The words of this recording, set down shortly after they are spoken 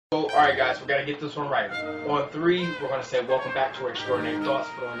So, all right, guys, we got to get this one right. On three, we're going to say, welcome back to Extraordinary Thoughts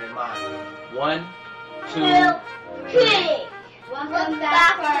for On Their Mind. 1, 2, 3. Welcome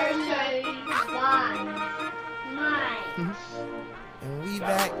back to Extraordinary Minds. And we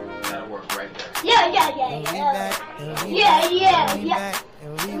back. That'll work right there. Yeah. And we back. And we Yeah. back.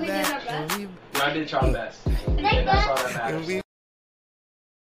 And we We did our back. And we Y'all did y'all best. And that's all that matters.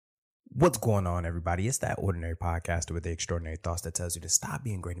 What's going on, everybody? It's that ordinary podcaster with the extraordinary thoughts that tells you to stop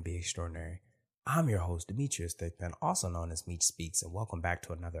being great and be extraordinary. I'm your host, Demetrius Thickpen, also known as Meech Speaks, and welcome back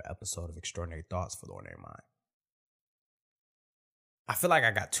to another episode of Extraordinary Thoughts for the Ordinary Mind. I feel like I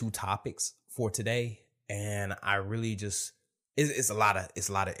got two topics for today, and I really just it's a lot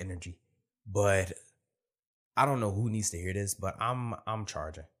of energy, but I don't know who needs to hear this, but I'm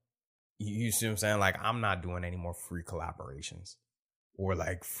charging. You see what I'm saying? Like, I'm not doing any more free collaborations or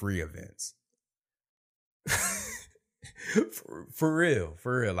like free events. for real.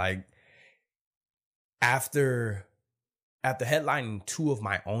 Like, after headlining two of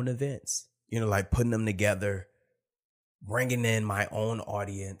my own events, like putting them together, bringing in my own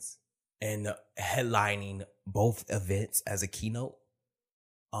audience and headlining both events as a keynote,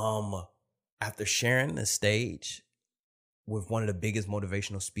 after sharing the stage with one of the biggest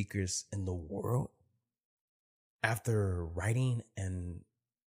motivational speakers in the world, after writing and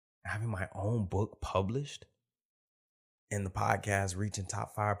having my own book published and the podcast reaching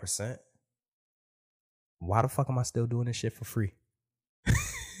top 5%, why the fuck am I still doing this shit for free?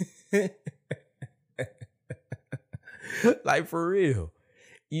 Like, for real.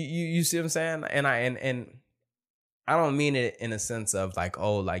 You see what I'm saying? And I don't mean it in a sense of like,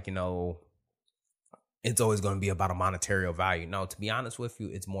 oh, like, it's always going to be about a monetary value. No, to be honest with you,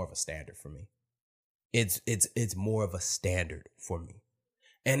 it's more of a standard for me. It's more of a standard for me.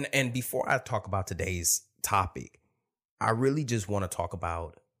 And before I talk about today's topic, I really just want to talk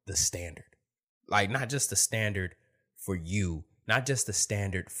about the standard. Like, not just the standard for you, not just the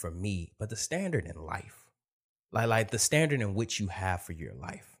standard for me, but the standard in life. Like the standard in which you have for your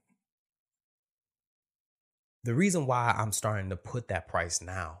life. The reason why I'm starting to put that price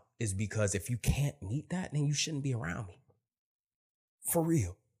now is because if you can't meet that, then you shouldn't be around me. For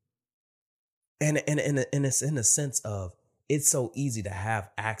real. And it's in the sense of, it's so easy to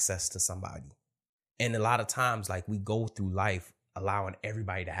have access to somebody. And a lot of times, like, we go through life allowing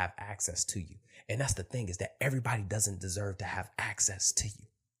everybody to have access to you. And that's the thing, is that everybody doesn't deserve to have access to you.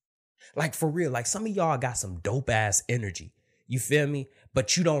 Like, for real, like, some of y'all got some dope ass energy. You feel me?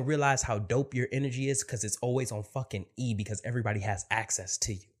 But you don't realize how dope your energy is because it's always on fucking E, because everybody has access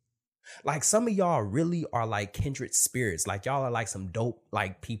to you. Like, some of y'all really are like kindred spirits. Like, y'all are like some dope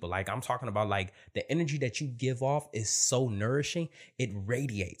like people. Like, I'm talking about, like, the energy that you give off is so nourishing. It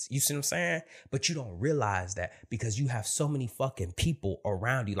radiates. You see what I'm saying? But you don't realize that because you have so many fucking people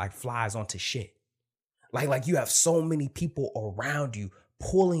around you, like flies onto shit. Like you have so many people around you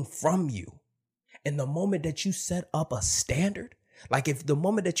pulling from you. And the moment that you set up a standard, like, if the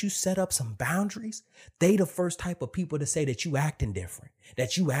moment that you set up some boundaries, they the first type of people to say that you acting different,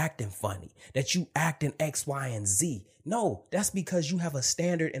 that you acting funny, that you acting X, Y, and Z. No, that's because you have a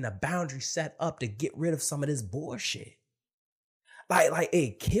standard and a boundary set up to get rid of some of this bullshit. Like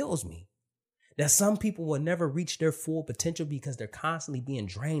it kills me that some people will never reach their full potential because they're constantly being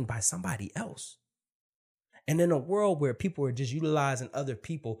drained by somebody else. And in a world where people are just utilizing other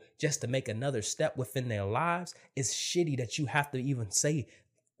people just to make another step within their lives, it's shitty that you have to even say,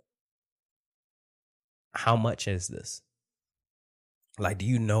 how much is this? Like, do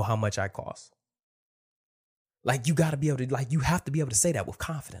you know how much I cost? Like, you got to be able to, like, you have to be able to say that with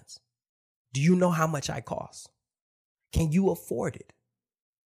confidence. Do you know how much I cost? Can you afford it?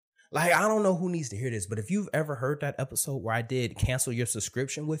 Like, I don't know who needs to hear this, but if you've ever heard that episode where I did cancel your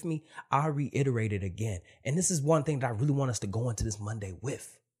subscription with me, I'll reiterate it again. And this is one thing that I really want us to go into this Monday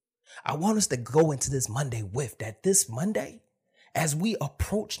with. I want us to go into this Monday with that this Monday, as we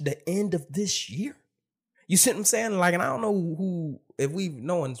approach the end of this year. You see what I'm saying? Like, and I don't know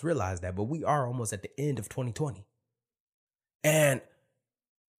no one's realized that, but we are almost at the end of 2020. And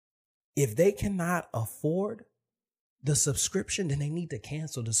if they cannot afford the subscription, then they need to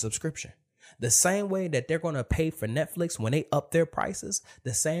cancel the subscription. The same way that they're going to pay for Netflix when they up their prices,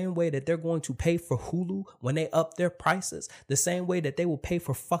 the same way that they're going to pay for Hulu when they up their prices, the same way that they will pay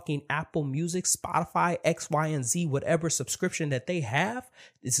for fucking Apple Music, Spotify, X, Y, and Z, whatever subscription that they have.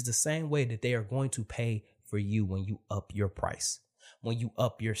 This is the same way that they are going to pay for you when you up your price, when you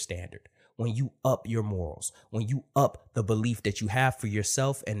up your standard, when you up your morals, when you up the belief that you have for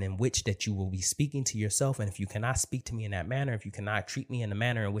yourself and in which that you will be speaking to yourself. And if you cannot speak to me in that manner, if you cannot treat me in the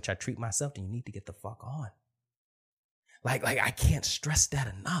manner in which I treat myself, then you need to get the fuck on. Like I can't stress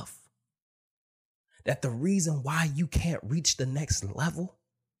that enough. That the reason why you can't reach the next level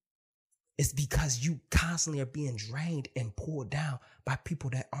is because you constantly are being drained and pulled down by people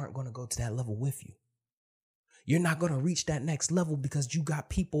that aren't going to go to that level with you. You're not going to reach that next level because you got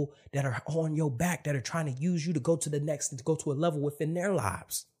people that are on your back that are trying to use you to go to the next, to go to a level within their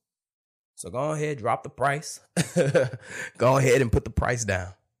lives. So go ahead, drop the price. Go ahead and put the price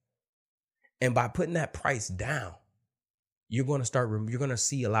down. And by putting that price down, you're going to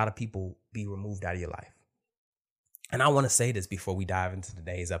see a lot of people be removed out of your life. And I want to say this before we dive into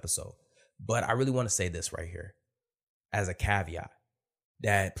today's episode, but I really want to say this right here as a caveat,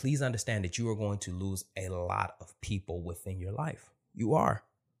 that please understand that you are going to lose a lot of people within your life. You are.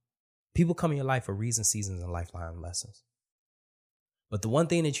 People come in your life for reasons, seasons, and lifeline lessons. But the one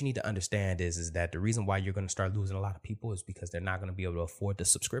thing that you need to understand is that the reason why you're going to start losing a lot of people is because they're not going to be able to afford the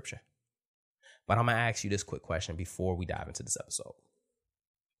subscription. But I'm going to ask you this quick question before we dive into this episode.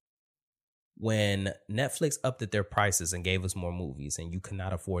 When Netflix upped their prices and gave us more movies and you could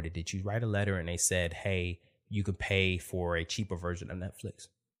not afford it, did you write a letter and they said, hey, you could pay for a cheaper version of Netflix?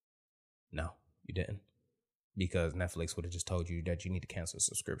 No, you didn't. Because Netflix would have just told you that you need to cancel the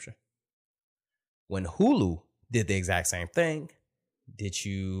subscription. When Hulu did the exact same thing, did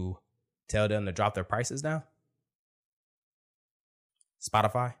you tell them to drop their prices down?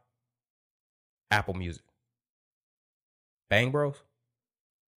 Spotify? Apple Music? Bang Bros?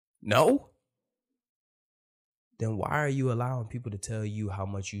 No? Then why are you allowing people to tell you how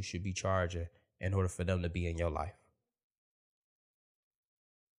much you should be charging in order for them to be in your life?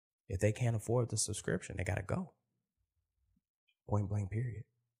 If they can't afford the subscription, they got to go. Point blank, period.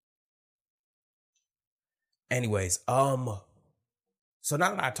 Anyways, so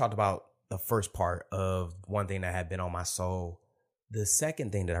now that I talked about the first part of one thing that had been on my soul, the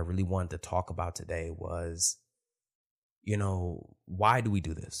second thing that I really wanted to talk about today was, why do we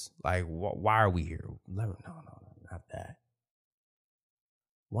do this? Like, why are we here? No, not that.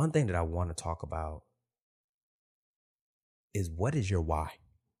 One thing that I want to talk about is, what is your why?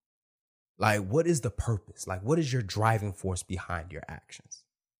 Like, what is the purpose? Like, what is your driving force behind your actions?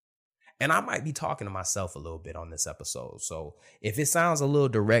 And I might be talking to myself a little bit on this episode. So if it sounds a little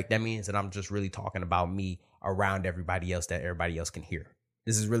direct, that means that I'm just really talking about me around everybody else that everybody else can hear.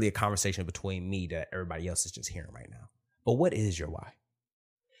 This is really a conversation between me that everybody else is just hearing right now. But what is your why?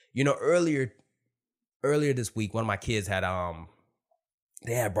 Earlier this week, one of my kids had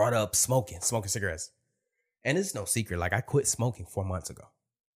they had brought up smoking cigarettes. And it's no secret, like, I quit smoking 4 months ago.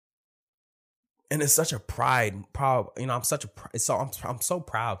 And it's such a I'm so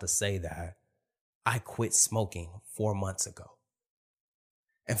proud to say that I quit smoking 4 months ago.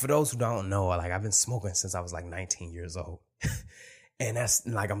 And for those who don't know, like, I've been smoking since I was like 19 years old. And that's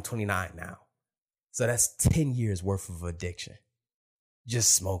like, I'm 29 now. So that's 10 years worth of addiction.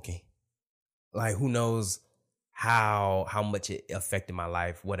 Just smoking. Like, who knows how much it affected my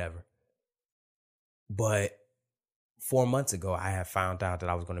life, whatever. But 4 months ago, I had found out that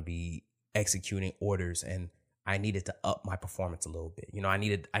I was going to be executing orders and I needed to up my performance a little bit. I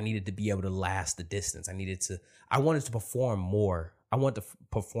needed to be able to last the distance. I wanted to perform more. I wanted to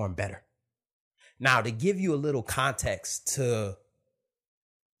perform better. Now, to give you a little context to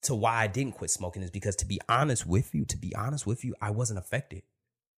why I didn't quit smoking is because, to be honest with you, I wasn't affected.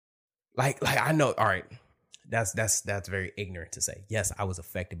 Like I know, all right, that's very ignorant to say. Yes, I was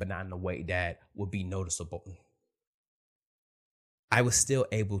affected, but not in a way that would be noticeable. I was still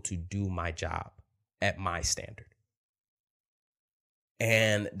able to do my job at my standard.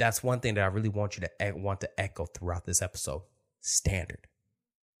 And that's one thing that I really want to echo throughout this episode. Standard.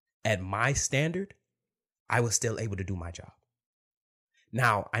 At my standard, I was still able to do my job.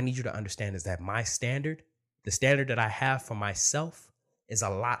 Now, I need you to understand is that my standard, the standard that I have for myself, is a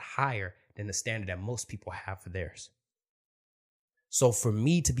lot higher than the standard that most people have for theirs. So for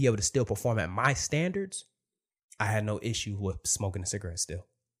me to be able to still perform at my standards, I had no issue with smoking a cigarette still.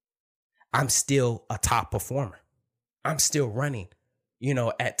 I'm still a top performer. I'm still running,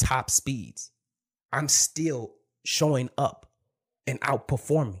 at top speeds. I'm still showing up and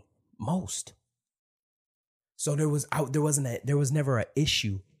outperforming most. So there was never an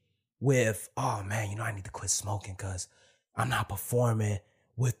issue with, oh man, I need to quit smoking because I'm not performing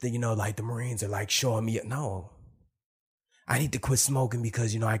with the, like the Marines are like showing me. No, I need to quit smoking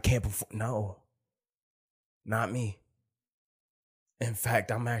because, I can't perform. No. Not me. In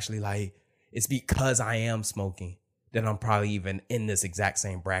fact, I'm actually like, it's because I am smoking that I'm probably even in this exact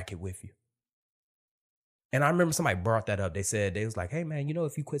same bracket with you. And I remember somebody brought that up. They was like, hey man,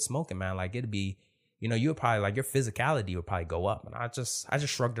 if you quit smoking, man, like it'd be, you'll probably like your physicality would probably go up. And I just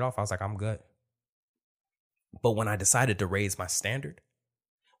shrugged it off. I was like, I'm good. But when I decided to raise my standard,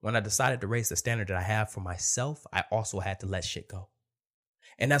 when I decided to raise the standard that I have for myself, I also had to let shit go.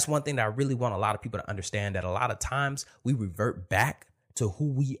 And that's one thing that I really want a lot of people to understand, that a lot of times we revert back to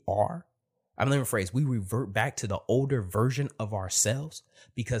who we are. I'm going to rephrase, we revert back to the older version of ourselves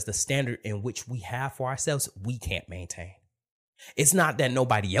because the standard in which we have for ourselves, we can't maintain. It's not that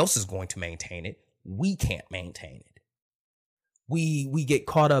nobody else is going to maintain it. We can't maintain it. We get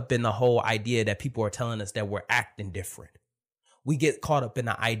caught up in the whole idea that people are telling us that we're acting different. We get caught up in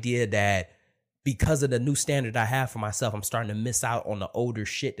the idea that because of the new standard I have for myself, I'm starting to miss out on the older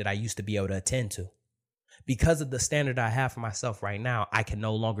shit that I used to be able to attend to. Because of the standard I have for myself right now, I can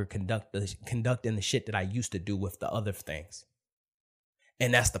no longer conduct in the shit that I used to do with the other things.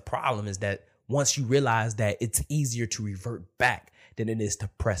 And that's the problem, is that once you realize that it's easier to revert back than it is to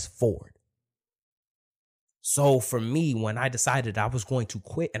press forward. So for me, when I decided I was going to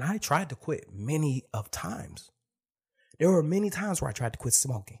quit, and I tried to quit many of times, there were many times where I tried to quit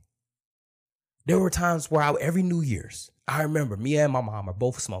smoking. There were times where every New Year's, I remember me and my mom are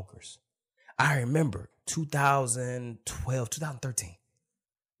both smokers. I remember 2012, 2013,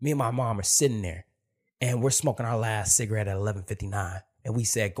 me and my mom are sitting there and we're smoking our last cigarette at 11:59. And we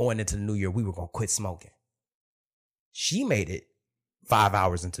said going into the new year, we were going to quit smoking. She made it 5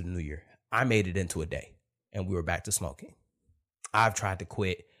 hours into the new year. I made it into a day and we were back to smoking. I've tried to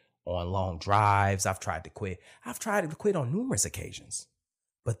quit on long drives. I've tried to quit on numerous occasions.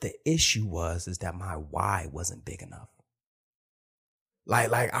 But the issue is that my why wasn't big enough.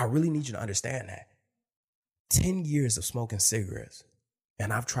 Like I really need you to understand that. 10 years of smoking cigarettes,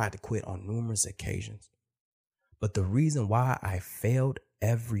 and I've tried to quit on numerous occasions. But the reason why I failed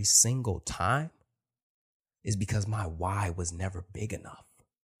every single time is because my why was never big enough.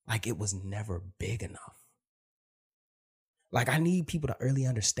 Like, it was never big enough. Like, I need people to early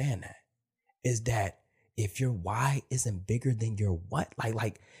understand that, is that if your why isn't bigger than your what,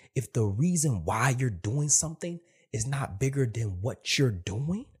 like if the reason why you're doing something is not bigger than what you're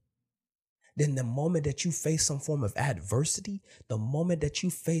doing, then the moment that you face some form of adversity, the moment that you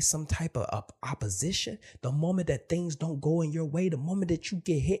face some type of opposition, the moment that things don't go in your way, the moment that you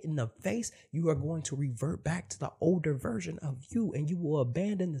get hit in the face, you are going to revert back to the older version of you, and you will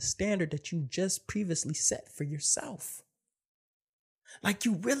abandon the standard that you just previously set for yourself. Like,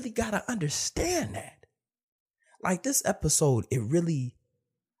 you really got to understand that. Like, this episode, I really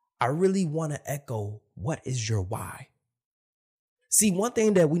want to echo, what is your why? See, one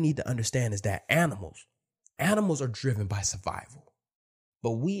thing that we need to understand is that animals are driven by survival.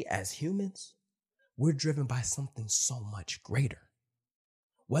 But we as humans, we're driven by something so much greater.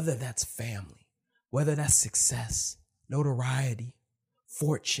 Whether that's family, whether that's success, notoriety,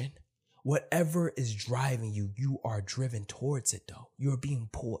 fortune, whatever is driving you, you are driven towards it though. You're being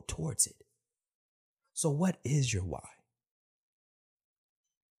pulled towards it. So what is your why?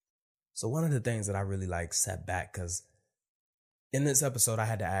 So one of the things that I really set back, because in this episode, I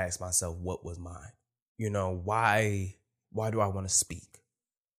had to ask myself, what was mine? Why do I want to speak?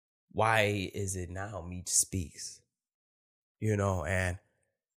 Why is it now me speaks? And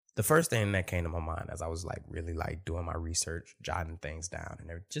the first thing that came to my mind as I was really doing my research, jotting things down,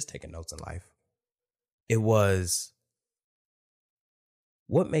 and just taking notes in life, it was,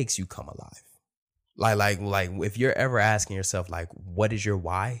 what makes you come alive? Like if you're ever asking yourself, what is your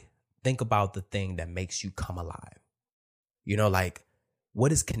why? Think about the thing that makes you come alive.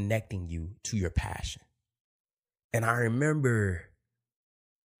 What is connecting you to your passion? And I remember,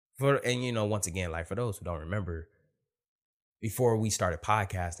 once again, for those who don't remember, before we started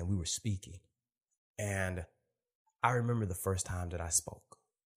podcasting, we were speaking. And I remember the first time that I spoke.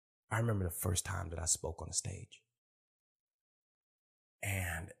 I remember the first time that I spoke on the stage.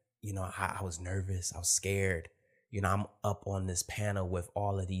 And, I was nervous. I was scared. I'm up on this panel with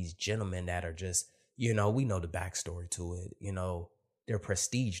all of these gentlemen that are just, we know the backstory to it. They're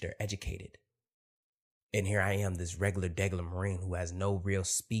prestige, they're educated. And here I am, this regular degular Marine who has no real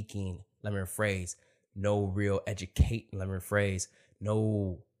speaking, no real educating,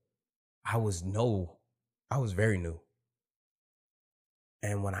 I was very new.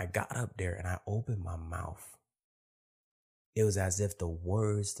 And when I got up there and I opened my mouth, it was as if the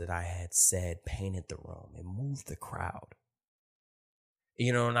words that I had said painted the room and moved the crowd.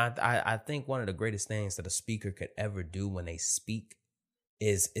 And I think one of the greatest things that a speaker could ever do when they speak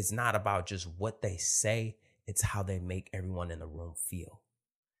is it's not about just what they say, it's how they make everyone in the room feel.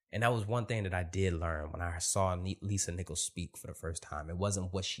 And that was one thing that I did learn when I saw Lisa Nichols speak for the first time. It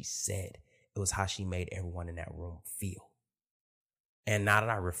wasn't what she said, it was how she made everyone in that room feel. And now that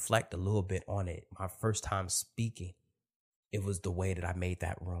I reflect a little bit on it, my first time speaking, it was the way that I made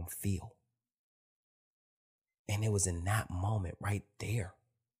that room feel. And it was in that moment right there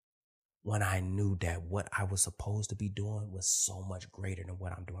when I knew that what I was supposed to be doing was so much greater than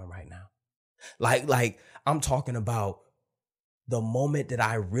what I'm doing right now. Like I'm talking about the moment that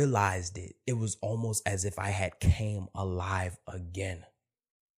I realized it, it was almost as if I had came alive again.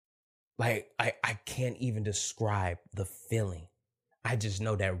 Like I can't even describe the feeling. I just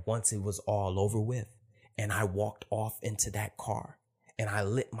know that once it was all over with and I walked off into that car and I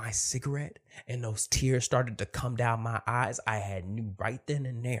lit my cigarette and those tears started to come down my eyes, I had knew right then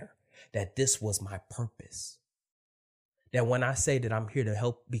and there that this was my purpose. That when I say that I'm here to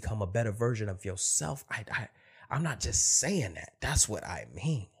help become a better version of yourself, I'm not just saying that. That's what I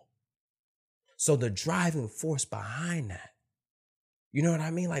mean. So the driving force behind that, you know what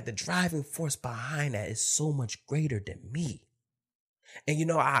I mean? Like the driving force behind that is so much greater than me. And you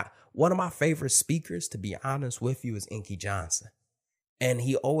know, one of my favorite speakers, to be honest with you, is Inky Johnson. And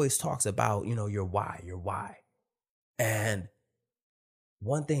he always talks about, you know, your why. And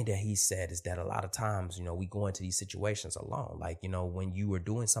one thing that he said is that a lot of times, you know, we go into these situations alone. Like, you know, when you are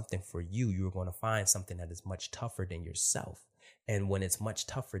doing something for you, you're going to find something that is much tougher than yourself. And when it's much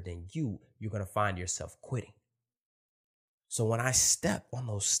tougher than you, you're going to find yourself quitting. So when I step on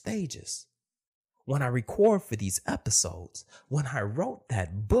those stages, when I record for these episodes, when I wrote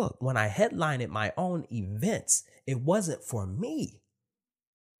that book, when I headlined my own events, it wasn't for me.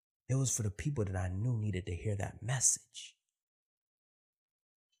 It was for the people that I knew needed to hear that message.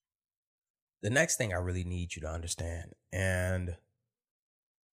 The next thing I really need you to understand, and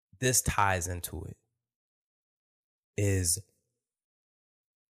this ties into it, is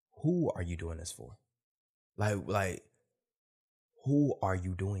who are you doing this for? Like, who are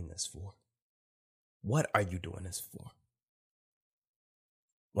you doing this for? What are you doing this for?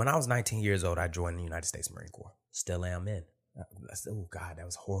 When I was 19 years old, I joined the United States Marine Corps. Still am in. Oh God, that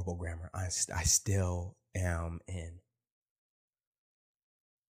was horrible grammar. I still am in.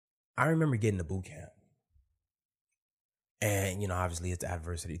 I remember getting to boot camp. And, you know, obviously it's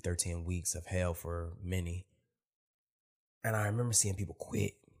adversity, 13 weeks of hell for many. And I remember seeing people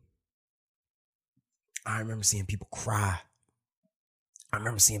quit. I remember seeing people cry. I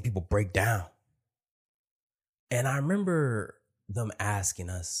remember seeing people break down. And I remember them asking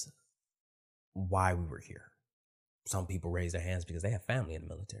us why we were here. Some people raised their hands because they have family in the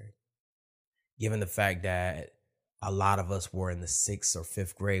military. Given the fact that a lot of us were in the 6th or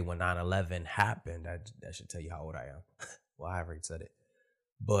 5th grade when 9/11 happened, that should tell you how old I am. Well, I already said it.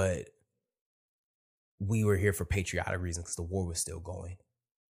 But we were here for patriotic reasons because the war was still going.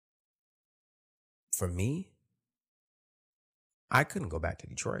 For me, I couldn't go back to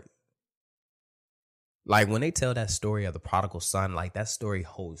Detroit. Like when they tell that story of the prodigal son, like that story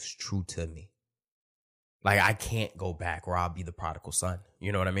holds true to me. Like I can't go back or I'll be the prodigal son.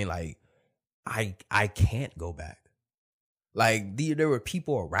 You know what I mean? Like I can't go back. Like there were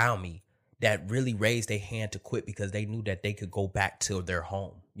people around me that really raised their hand to quit because they knew that they could go back to their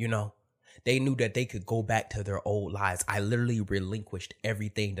home. You know, they knew that they could go back to their old lives. I literally relinquished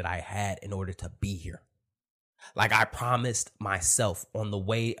everything that I had in order to be here. Like I promised myself on the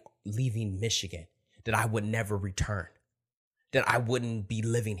way leaving Michigan that I would never return, that I wouldn't be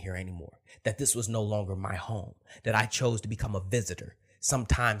living here anymore, that this was no longer my home, that I chose to become a visitor,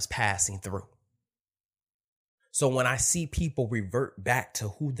 sometimes passing through. So when I see people revert back to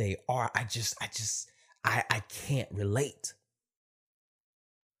who they are, I can't relate.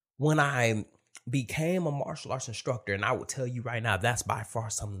 When I became a martial arts instructor, and I will tell you right now, that's by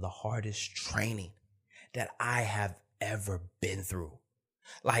far some of the hardest training that I have ever been through.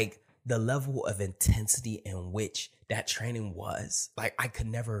 Like the level of intensity in which that training was, like I could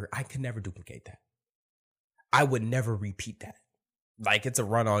never duplicate that. I would never repeat that. Like it's a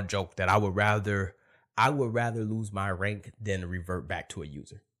run-on joke that I would rather lose my rank than revert back to a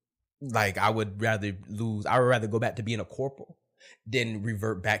user. Like I would rather go back to being a corporal than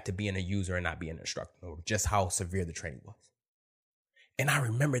revert back to being a user and not being an instructor, or just how severe the training was. And I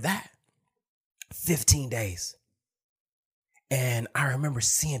remember that 15 days. And I remember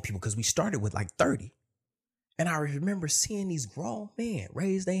seeing people, because we started with like 30. And I remember seeing these grown men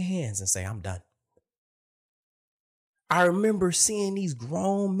raise their hands and say, I'm done. I remember seeing these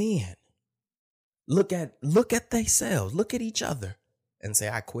grown men look at themselves, look at each other and say,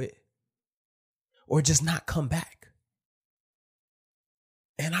 I quit. Or just not come back.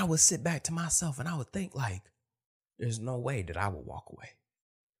 And I would sit back to myself and I would think like, there's no way that I would walk away.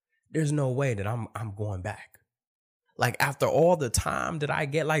 There's no way that I'm going back. Like after all the time that I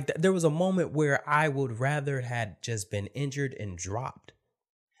get, like there was a moment where I would rather had just been injured and dropped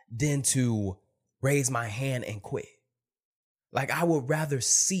than to raise my hand and quit. Like I would rather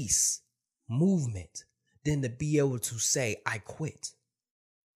cease movement than to be able to say, I quit.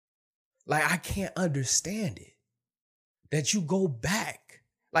 Like, I can't understand it. That you go back.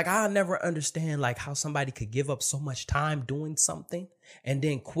 Like, I'll never understand like how somebody could give up so much time doing something and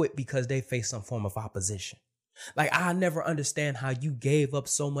then quit because they face some form of opposition. Like, I'll never understand how you gave up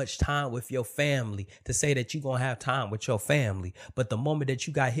so much time with your family to say that you're going to have time with your family. But the moment that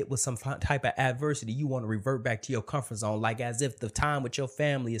you got hit with some type of adversity, you want to revert back to your comfort zone, like as if the time with your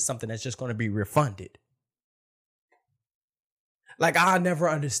family is something that's just going to be refunded. Like, I'll never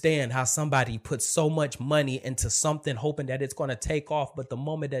understand how somebody puts so much money into something hoping that it's going to take off. But the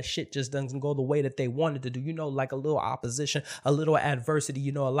moment that shit just doesn't go the way that they wanted to do, like a little opposition, a little adversity,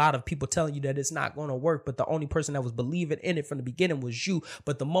 a lot of people telling you that it's not going to work. But the only person that was believing in it from the beginning was you.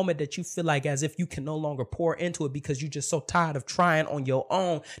 But the moment that you feel like as if you can no longer pour into it because you're just so tired of trying on your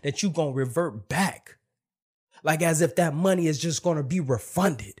own that you're going to revert back. Like as if that money is just going to be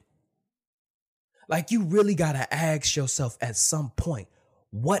refunded. Like, you really got to ask yourself at some point,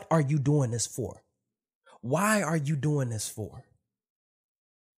 what are you doing this for? Why are you doing this for?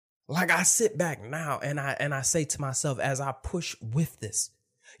 Like, I sit back now and I say to myself, as I push with this,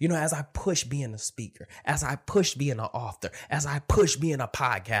 as I push being a speaker, as I push being an author, as I push being a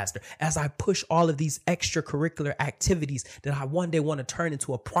podcaster, as I push all of these extracurricular activities that I one day want to turn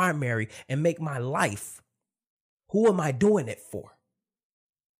into a primary and make my life, who am I doing it for?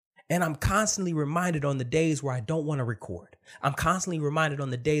 And I'm constantly reminded on the days where I don't want to record. I'm constantly reminded on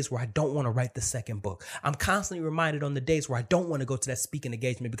the days where I don't want to write the second book. I'm constantly reminded on the days where I don't want to go to that speaking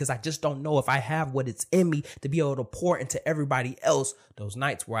engagement because I just don't know if I have what it's in me to be able to pour into everybody else. Those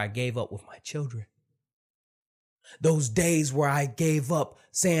nights where I gave up with my children. Those days where I gave up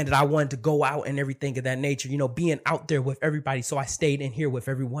saying that I wanted to go out and everything of that nature, being out there with everybody. So I stayed in here with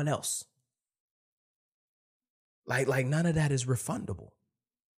everyone else. Like none of that is refundable.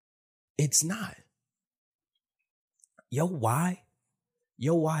 It's not. Your why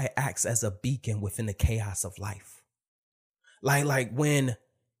acts as a beacon within the chaos of life. Like when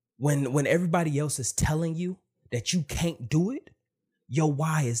everybody else is telling you that you can't do it, your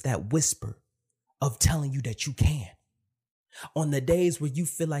why is that whisper of telling you that you can. On the days where you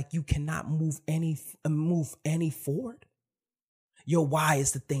feel like you cannot move any forward, your why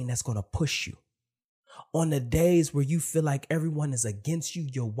is the thing that's going to push you. On the days where you feel like everyone is against you,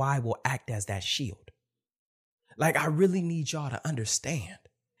 your why will act as that shield. Like, I really need y'all to understand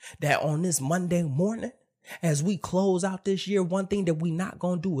that on this Monday morning, as we close out this year, one thing that we not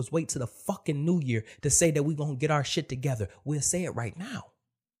going to do is wait till the fucking new year to say that we going to get our shit together. We'll say it right now.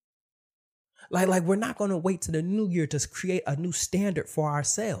 Like we're not going to wait till the new year to create a new standard for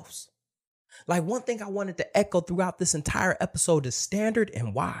ourselves. Like, one thing I wanted to echo throughout this entire episode is standard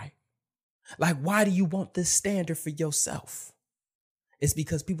and why. Like, why do you want this standard for yourself? It's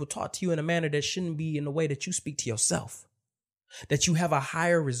because people talk to you in a manner that shouldn't be in the way that you speak to yourself. That you have a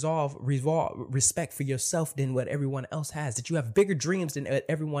higher respect for yourself than what everyone else has. That you have bigger dreams than what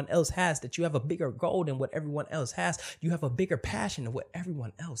everyone else has. That you have a bigger goal than what everyone else has. You have a bigger passion than what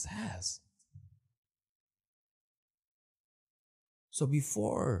everyone else has. So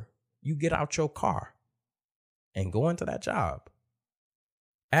before you get out your car and go into that job,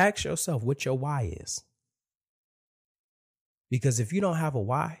 ask yourself what your why is. Because if you don't have a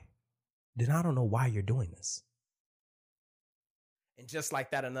why, then I don't know why you're doing this. And just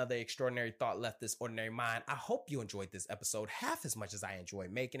like that, another extraordinary thought left this ordinary mind. I hope you enjoyed this episode half as much as I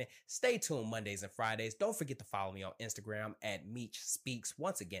enjoyed making it. Stay tuned Mondays and Fridays. Don't forget to follow me on Instagram at Meech Speaks.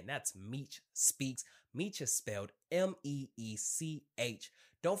 Once again, that's Meech Speaks. Meech is spelled Meech.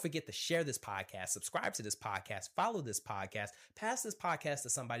 Don't forget to share this podcast, subscribe to this podcast, follow this podcast, pass this podcast to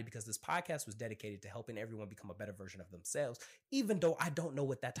somebody, because this podcast was dedicated to helping everyone become a better version of themselves. Even though I don't know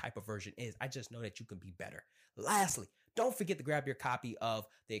what that type of version is, I just know that you can be better. Lastly, don't forget to grab your copy of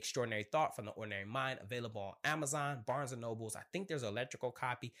The Extraordinary Thought from the Ordinary Mind, available on Amazon, Barnes & Nobles. I think there's an electrical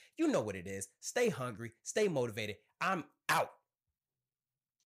copy. You know what it is. Stay hungry, stay motivated. I'm out.